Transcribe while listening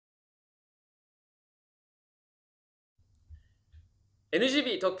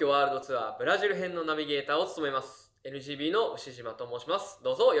NGB 特許ワールドツアーブラジル編のナビゲーターを務めます NGB の牛島と申します。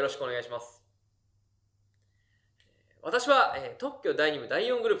どうぞよろしくお願いします。私は特許第2部第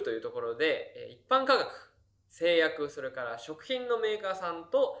4グループというところで一般科学、製薬、それから食品のメーカーさん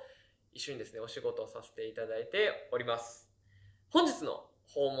と一緒にですねお仕事をさせていただいております。本日の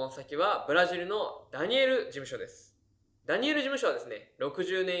訪問先はブラジルのダニエル事務所です。ダニエル事務所はですね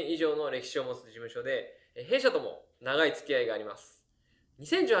60年以上の歴史を持つ事務所で弊社とも長い付き合いがあります。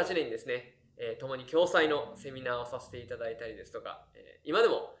2018年にですね共に共催のセミナーをさせていただいたりですとか今で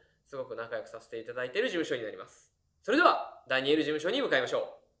もすごく仲良くさせていただいている事務所になります。それではダニエル事務所に向かいましょう。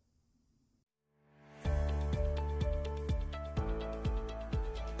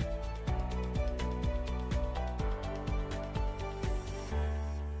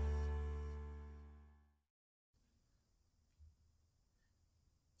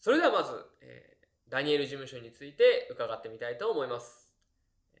それではまず、ダニエル事務所について伺ってみたいと思います。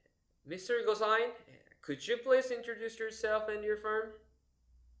Mr. Gosain, could you please introduce yourself and your firm?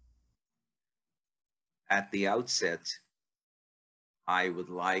 At the outset, I would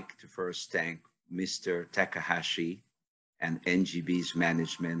like to first thank Mr. Takahashi and NGB's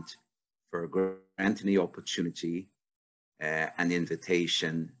management for granting the opportunity and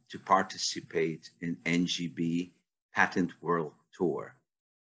invitation to participate in NGB Patent World Tour.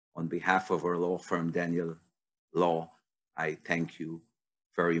 On behalf of our law firm, Daniel Law, I thank you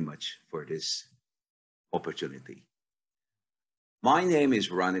very much for this opportunity. My name is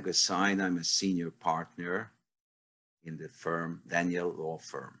Rana. I'm a senior partner in the firm, Daniel Law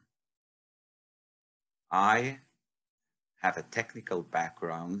Firm. I have a technical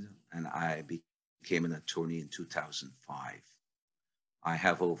background and I became an attorney in 2005. I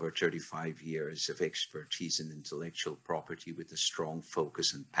have over 35 years of expertise in intellectual property with a strong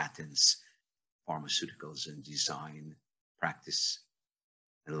focus on patents, pharmaceuticals, and design, practice,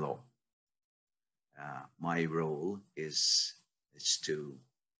 and law. My role is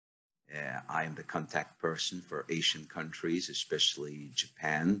I am the contact person for Asian countries, especially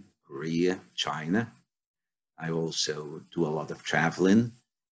Japan, Korea, China. I also do a lot of traveling,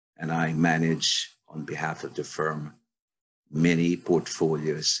 and I manage on behalf of the firm many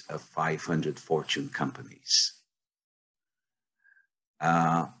portfolios of 500 Fortune companies.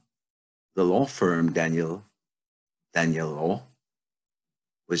 The law firm Daniel Law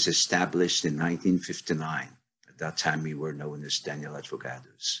was established in 1959. At that time, we were known as Daniel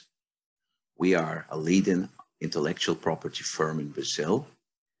Advogados. We are a leading intellectual property firm in Brazil,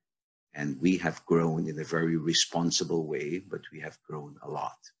 and we have grown in a very responsible way, but we have grown a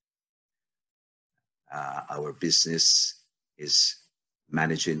lot. Our business is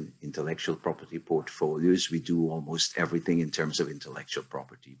managing intellectual property portfolios. We do almost everything in terms of intellectual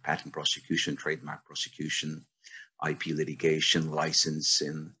property: patent prosecution, trademark prosecution, IP litigation,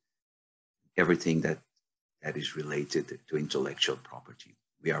 licensing, everything that is related to intellectual property.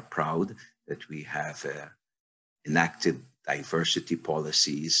 We are proud that we have enacted diversity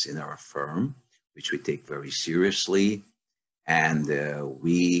policies in our firm, which we take very seriously. And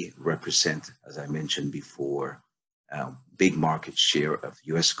we represent, as I mentioned before, big market share of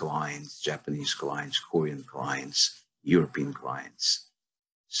US clients, Japanese clients, Korean clients, European clients.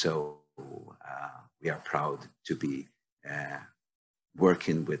 So we are proud to be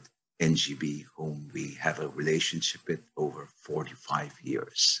working with NGB, whom we have a relationship with over 45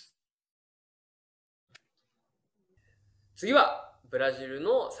 years. 次はブラジル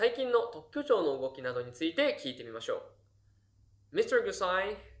の最近の特許庁の動きなどについて聞いてみましょう。Mr.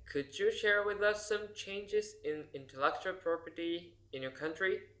 Gosain, could you share with us some changes in intellectual property in your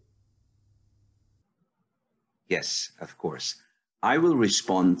country? Yes, of course. I will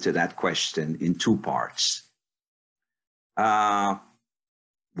respond to that question in two parts.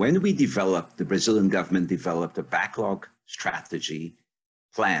 When the Brazilian government developed a backlog strategy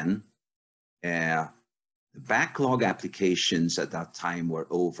plan, the backlog applications at that time were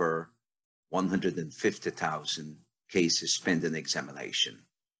over 150,000 cases pending examination.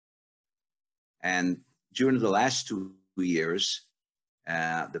 And during the last 2 years,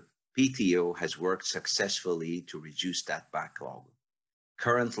 the PTO has worked successfully to reduce that backlog.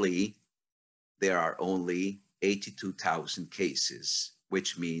 Currently, there are only 82,000 cases,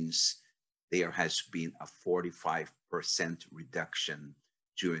 which means there has been a 45% reduction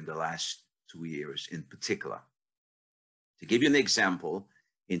during the last 2 years in particular. To give you an example,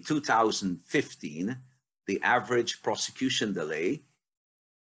 in 2015, the average prosecution delay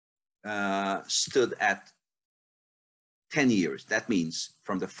stood at 10 years. That means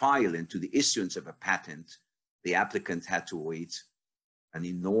from the filing to the issuance of a patent, the applicant had to wait an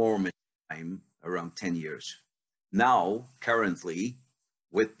enormous time, around 10 years. Now, currently,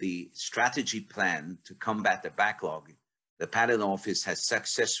 with the strategy plan to combat the backlog, the Patent Office has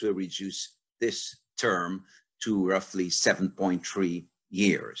successfully reduced this term to roughly 7.3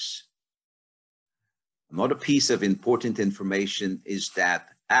 years. Another piece of important information is that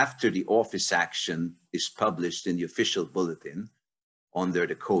after the office action is published in the official bulletin under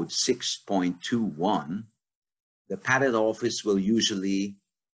the code 6.21, the Patent Office will usually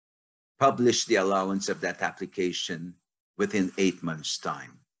publish the allowance of that application within 8 months'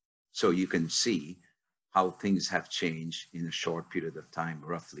 time. So you can see how things have changed in a short period of time,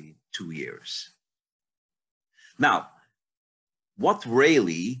 roughly 2 years. Now, what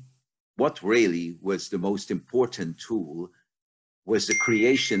really was the most important tool was the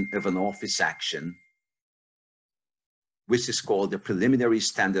creation of an office action, which is called the preliminary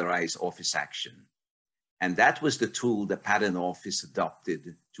standardized office action. And that was the tool the Patent Office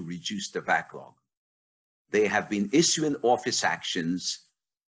adopted to reduce the backlog. They have been issuing office actions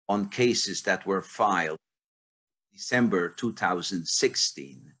on cases that were filed December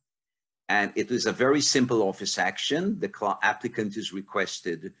 2016. And it was a very simple office action. The applicant is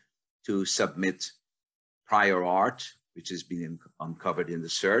requested to submit prior art, which has been uncovered in the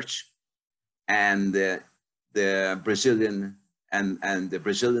search, and the Brazilian and the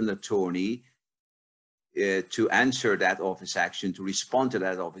Brazilian attorney to answer that office action, to respond to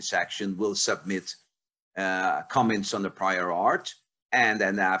that office action, will submit comments on the prior art, and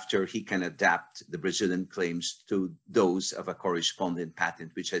then after he can adapt the Brazilian claims to those of a corresponding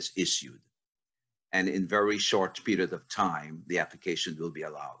patent which has issued. And in very short period of time, the application will be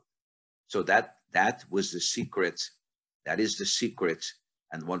allowed. So that was the secret. That is the secret,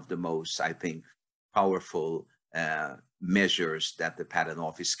 and one of the most, I think, powerful measures that the Patent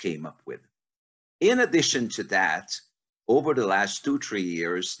Office came up with. In addition to that, over the last 2-3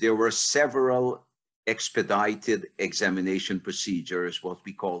 years, there were several expedited examination procedures, what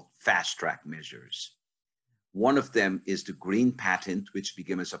we call fast-track measures. One of them is the green patent, which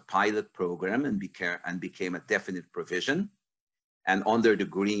began as a pilot program and became a definite provision. And under the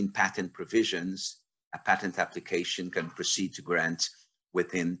green patent provisions, a patent application can proceed to grant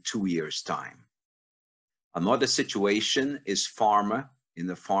within 2 years' time. Another situation is pharma, in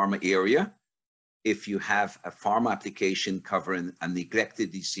the pharma area. If you have a pharma application covering a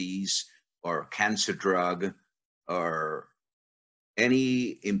neglected disease or cancer drug or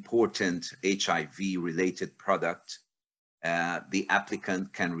any important HIV-related product, the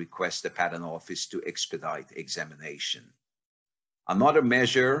applicant can request the Patent Office to expedite examination. Another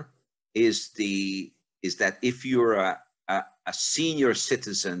measure is that if you're a senior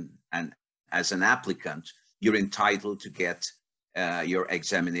citizen and as an applicant, you're entitled to get your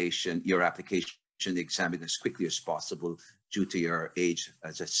application examined as quickly as possible due to your age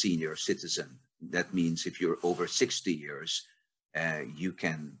as a senior citizen. That means if you're over 60 years, you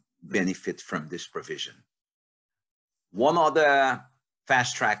can benefit from this provision. One other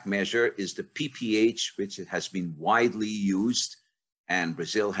fast-track measure is the PPH, which has been widely used, and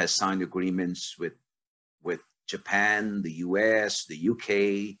Brazil has signed agreements with Japan, the US, the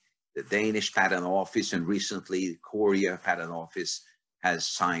UK, the Danish Patent Office, and recently the Korea Patent Office has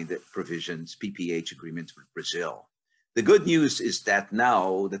signed provisions, PPH agreements with Brazil. The good news is that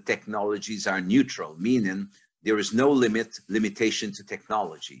now the technologies are neutral, meaning there is no limitation to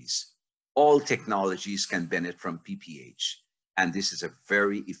technologies. All technologies can benefit from PPH. And this is a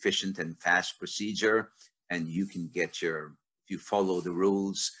very efficient and fast procedure. And you can get if you follow the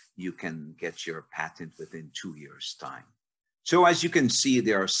rules, you can get your patent within 2 years' time. So as you can see,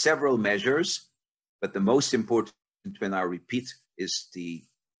 there are several measures, but the most important one, I repeat, is the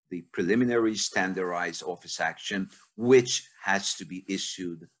preliminary standardized office action, which has to be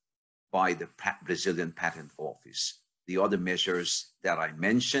issued by the Brazilian Patent Office. The other measures that I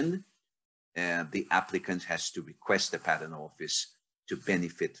mentioned, the applicant has to request the Patent Office to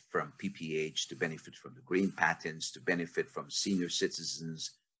benefit from PPH, to benefit from the green patents, to benefit from senior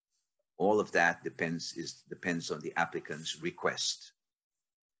citizens. All of that depends on the applicant's request.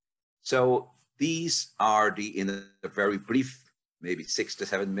 So these are in a very brief, maybe 6 to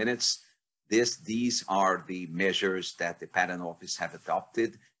 7 minutes, these are the measures that the Patent Office have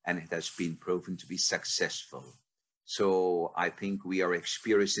adopted, and it has been proven to be successful. So I think we are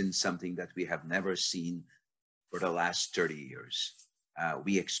experiencing something that we have never seen for the last 30 years.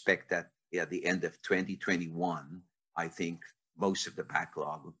 We expect that at the end of 2021, I think most of the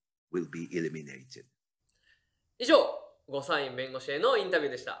backlog will be eliminated. 以上、Gosain弁護士へのインタビュ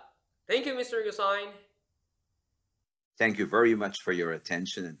ーでした。Thank you, Mr. Gosain. Thank you very much for your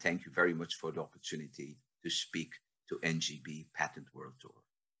attention, and thank you very much for the opportunity to speak to NGB Patent World Tour.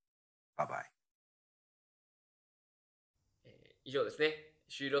 Bye-bye. 以上ですね、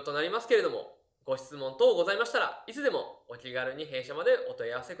終了となりますけれども、ご質問等ございましたらいつでもお気軽に弊社までお問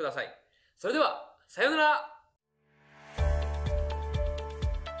い合わせください。それではさようなら。